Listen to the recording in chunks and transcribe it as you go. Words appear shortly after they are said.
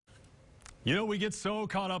You know, we get so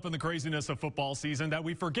caught up in the craziness of football season that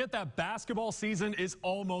we forget that basketball season is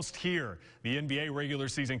almost here. The NBA regular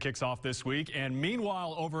season kicks off this week, and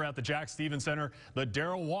meanwhile, over at the Jack Stevens Center, the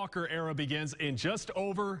Darrell Walker era begins in just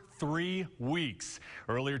over 3 weeks.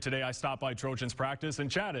 Earlier today, I stopped by Trojans practice and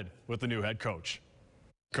chatted with the new head coach.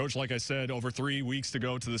 Coach, like I said, over 3 weeks to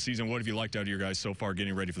go to the season. What have you liked out of your guys so far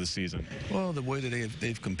getting ready for the season? Well, the way that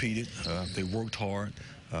they've competed, they worked hard.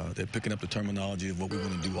 They're picking up the terminology of what we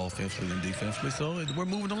want to do offensively and defensively, so we're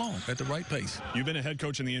moving along at the right pace. You've been a head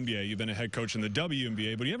coach in the NBA, you've been a head coach in the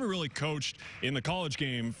WNBA, but you haven't really coached in the college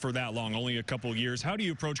game for that long, only a couple of years. How do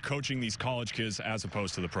you approach coaching these college kids as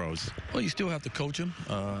opposed to the pros? Well, you still have to coach them.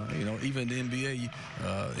 You know, even the NBA,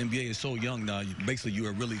 NBA is so young now, basically you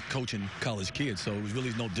are really coaching college kids, so there's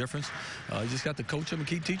really no difference. You just got to coach them and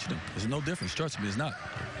keep teaching them. There's no difference. Trust me, it's not.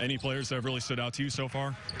 Any players that have really stood out to you so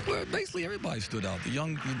far? Well, basically everybody stood out.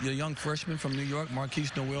 The young freshman from New York,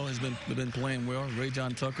 Marquise Noel, has been playing well. Ray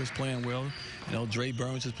John Tucker's playing well. You know, Dre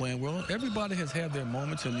Burns is playing well. Everybody has had their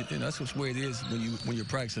moments, and you know, that's what's where it is when you're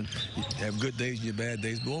practicing. You have good days and your bad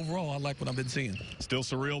days, but overall, I like what I've been seeing. Still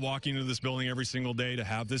surreal walking into this building every single day to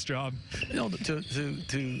have this job? You know, to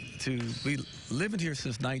be living here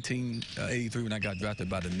since 1983 when I got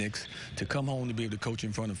drafted by the Knicks, to come home to be able to coach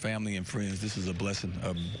in front of family and friends, this is a blessing,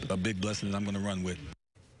 a big blessing that I'm going to run with.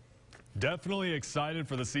 Definitely excited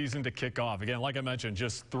for the season to kick off. Again, like I mentioned,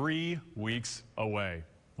 just 3 weeks away.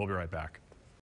 We'll be right back.